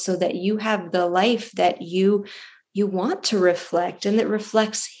out so that you have the life that you want to reflect and that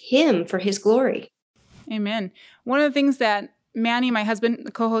reflects him for his glory. Amen. One of the things that Manny, my husband,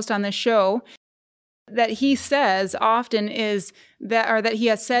 the co-host on this show, that he says often is that, or that he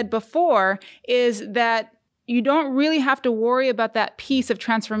has said before, is that you don't really have to worry about that piece of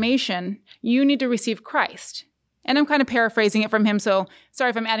transformation. You need to receive Christ. And I'm kind of paraphrasing it from him, so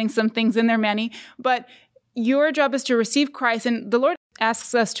sorry if I'm adding some things in there, Manny, but your job is to receive Christ, and the Lord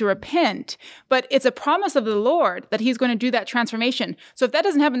asks us to repent, but it's a promise of the Lord that he's going to do that transformation. So if that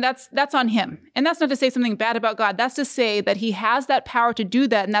doesn't happen, that's on him. And that's not to say something bad about God. That's to say that he has that power to do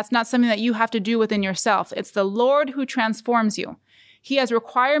that, and that's not something that you have to do within yourself. It's the Lord who transforms you. He has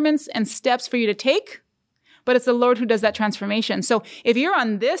requirements and steps for you to take, but it's the Lord who does that transformation. So if you're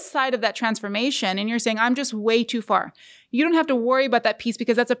on this side of that transformation and you're saying, I'm just way too far, you don't have to worry about that piece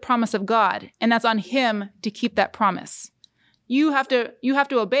because that's a promise of God, and that's on him to keep that promise. You have to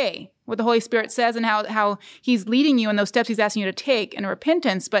obey what the Holy Spirit says and how he's leading you in those steps he's asking you to take in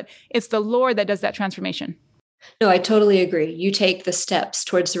repentance, but it's the Lord that does that transformation. No, I totally agree. You take the steps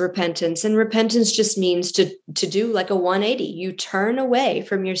towards the repentance, and repentance just means to do like a 180. You turn away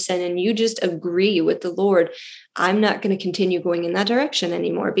from your sin and you just agree with the Lord. I'm not going to continue going in that direction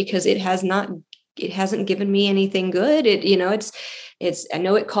anymore because it hasn't given me anything good. I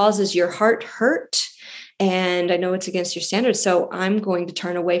know it causes your heart hurt. And I know it's against your standards. So I'm going to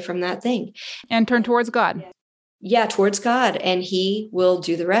turn away from that thing. And turn towards God. Yeah, towards God. And he will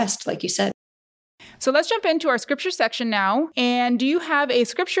do the rest, like you said. So let's jump into our scripture section now. And do you have a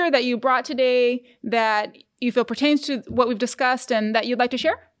scripture that you brought today that you feel pertains to what we've discussed and that you'd like to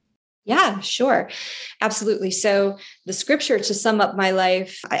share? Yeah, sure. Absolutely. So the scripture to sum up my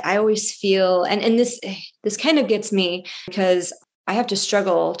life, I always feel, and this kind of gets me because I have to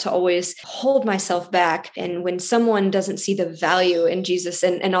struggle to always hold myself back. And when someone doesn't see the value in Jesus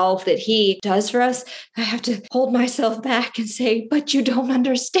and all that he does for us, I have to hold myself back and say, but you don't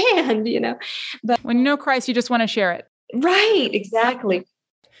understand, But when you know Christ, you just want to share it. Right, exactly.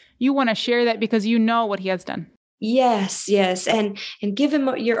 You want to share that because you know what he has done. Yes. And give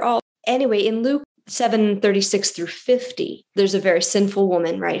him your all. Anyway, in Luke 7:36-50, there's a very sinful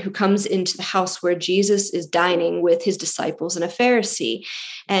woman, right, who comes into the house where Jesus is dining with his disciples and a Pharisee.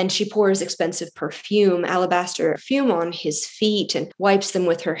 And she pours expensive perfume, alabaster perfume on his feet and wipes them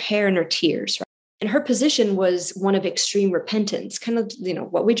with her hair and her tears. Right? And her position was one of extreme repentance, kind of,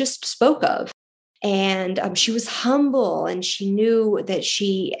 what we just spoke of. And she was humble and she knew that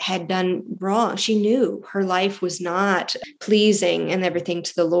she had done wrong. She knew her life was not pleasing and everything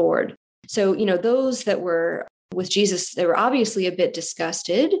to the Lord. So, those that were with Jesus, they were obviously a bit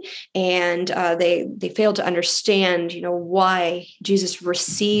disgusted, and they failed to understand, why Jesus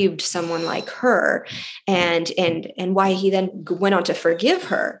received someone like her, and why he then went on to forgive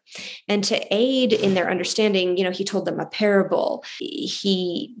her, and to aid in their understanding. He told them a parable.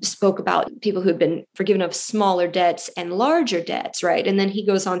 He spoke about people who had been forgiven of smaller debts and larger debts, right? And then he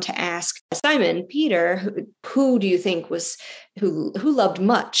goes on to ask Simon Peter, who do you think was who loved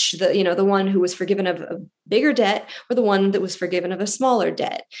much? The one who was forgiven of a bigger debt or the one that was forgiven of a smaller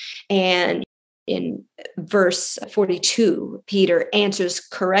debt? And in verse 42, Peter answers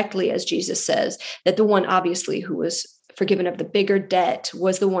correctly, as Jesus says, that the one obviously who was forgiven of the bigger debt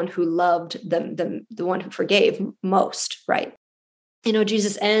was the one who loved the one who forgave most, right?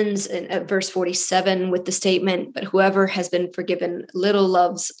 Jesus ends at verse 47 with the statement, but whoever has been forgiven little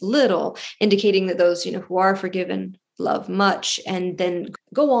loves little, indicating that those, who are forgiven love much, and then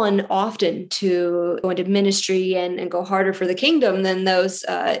go on often to go into ministry and go harder for the kingdom than those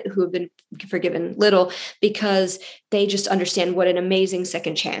who have been forgiven little, because they just understand what an amazing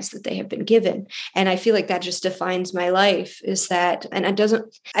second chance that they have been given. And I feel like that just defines my life, is that, and I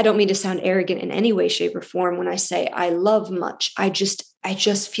don't mean to sound arrogant in any way, shape, or form when I say I love much. I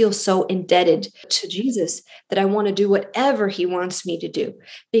just feel so indebted to Jesus that I want to do whatever he wants me to do,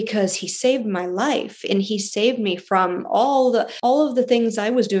 because he saved my life and he saved me from all of the things I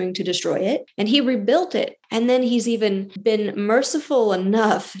was doing to destroy it. And he rebuilt it And then he's even been merciful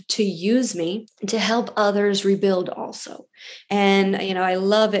enough to use me to help others rebuild also. And, I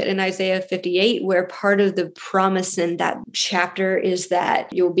love it in Isaiah 58, where part of the promise in that chapter is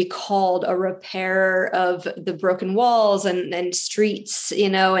that you'll be called a repairer of the broken walls and streets,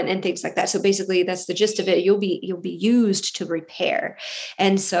 and things like that. So basically that's the gist of it. You'll be used to repair.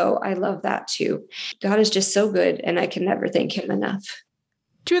 And so I love that too. God is just so good, and I can never thank him enough.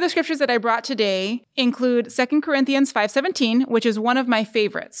 Two of the scriptures that I brought today include 2 Corinthians 5:17, which is one of my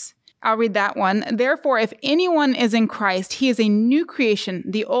favorites. I'll read that one. Therefore, if anyone is in Christ, he is a new creation.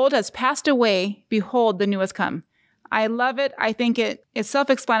 The old has passed away. Behold, the new has come. I love it. I think it is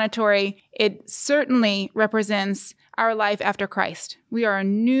self-explanatory. It certainly represents our life after Christ. We are a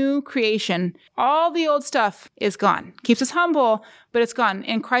new creation. All the old stuff is gone. Keeps us humble, but it's gone.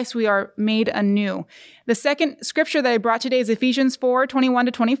 In Christ, we are made anew. The second scripture that I brought today is Ephesians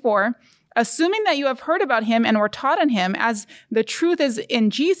 4:21-24. Assuming that you have heard about him and were taught in him, as the truth is in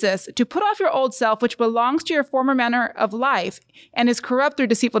Jesus, to put off your old self, which belongs to your former manner of life and is corrupt through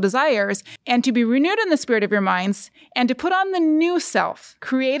deceitful desires, and to be renewed in the spirit of your minds, and to put on the new self,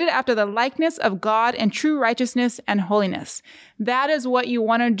 created after the likeness of God in true righteousness and holiness. That is what you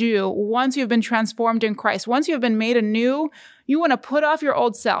want to do once you've been transformed in Christ. Once you have been made anew, you want to put off your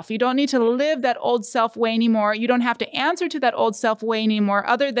old self. You don't need to live that old self way anymore. You don't have to answer to that old self way anymore,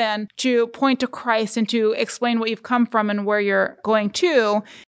 other than to point to Christ and to explain what you've come from and where you're going to.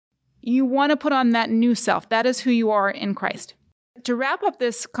 You want to put on that new self. That is who you are in Christ. To wrap up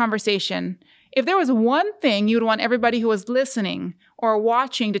this conversation, if there was one thing you would want everybody who was listening or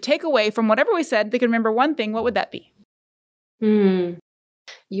watching to take away from whatever we said, they could remember one thing, what would that be?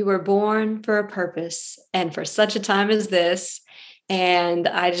 You were born for a purpose and for such a time as this. And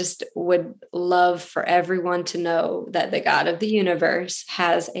I just would love for everyone to know that the God of the universe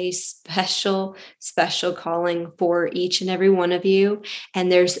has a special, special calling for each and every one of you.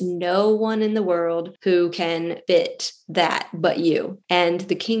 And there's no one in the world who can fit that but you. And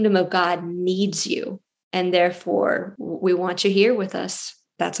the kingdom of God needs you. And therefore, we want you here with us.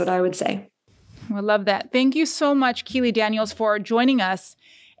 That's what I would say. I love that. Thank you so much, Keely Daniels, for joining us.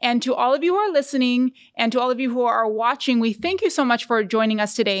 And to all of you who are listening and to all of you who are watching, we thank you so much for joining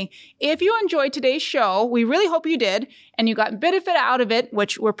us today. If you enjoyed today's show, we really hope you did, and you got benefit out of it,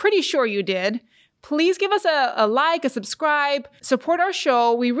 which we're pretty sure you did. Please give us a like, a subscribe, support our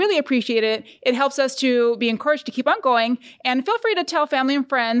show. We really appreciate it. It helps us to be encouraged to keep on going. And feel free to tell family and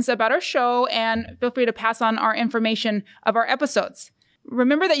friends about our show, and feel free to pass on our information of our episodes.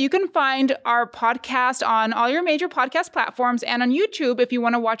 Remember that you can find our podcast on all your major podcast platforms and on YouTube if you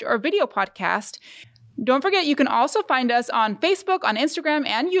want to watch our video podcast. Don't forget, you can also find us on Facebook, on Instagram,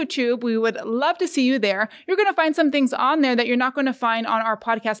 and YouTube. We would love to see you there. You're going to find some things on there that you're not going to find on our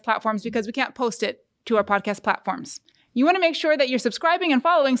podcast platforms because we can't post it to our podcast platforms. You want to make sure that you're subscribing and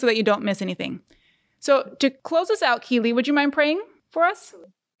following so that you don't miss anything. So to close us out, Keely, would you mind praying for us?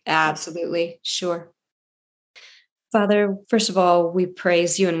 Absolutely. Sure. Father, first of all, we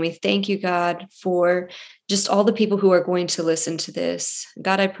praise you and we thank you, God, for just all the people who are going to listen to this.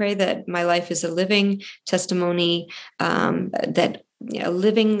 God, I pray that my life is a living testimony, that a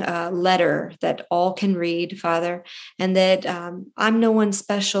living letter that all can read, Father, and that I'm no one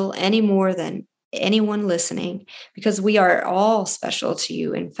special any more than anyone listening, because we are all special to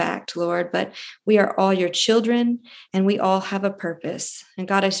you, in fact, Lord, but we are all your children and we all have a purpose. And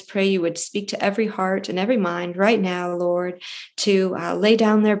God, I just pray you would speak to every heart and every mind right now, Lord, to lay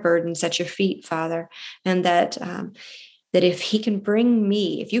down their burdens at your feet, Father, and that if you can bring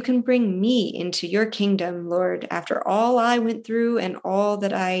me into your kingdom, Lord, after all I went through and all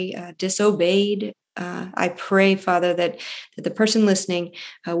that I disobeyed, I pray, Father, that the person listening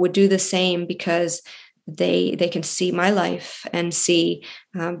would do the same, because they can see my life and see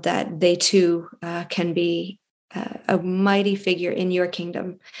that they too can be a mighty figure in your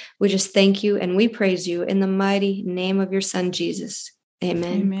kingdom. We just thank you and we praise you in the mighty name of your Son, Jesus.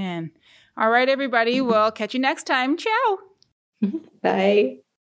 Amen. Amen. All right, everybody. We'll catch you next time. Ciao. Bye.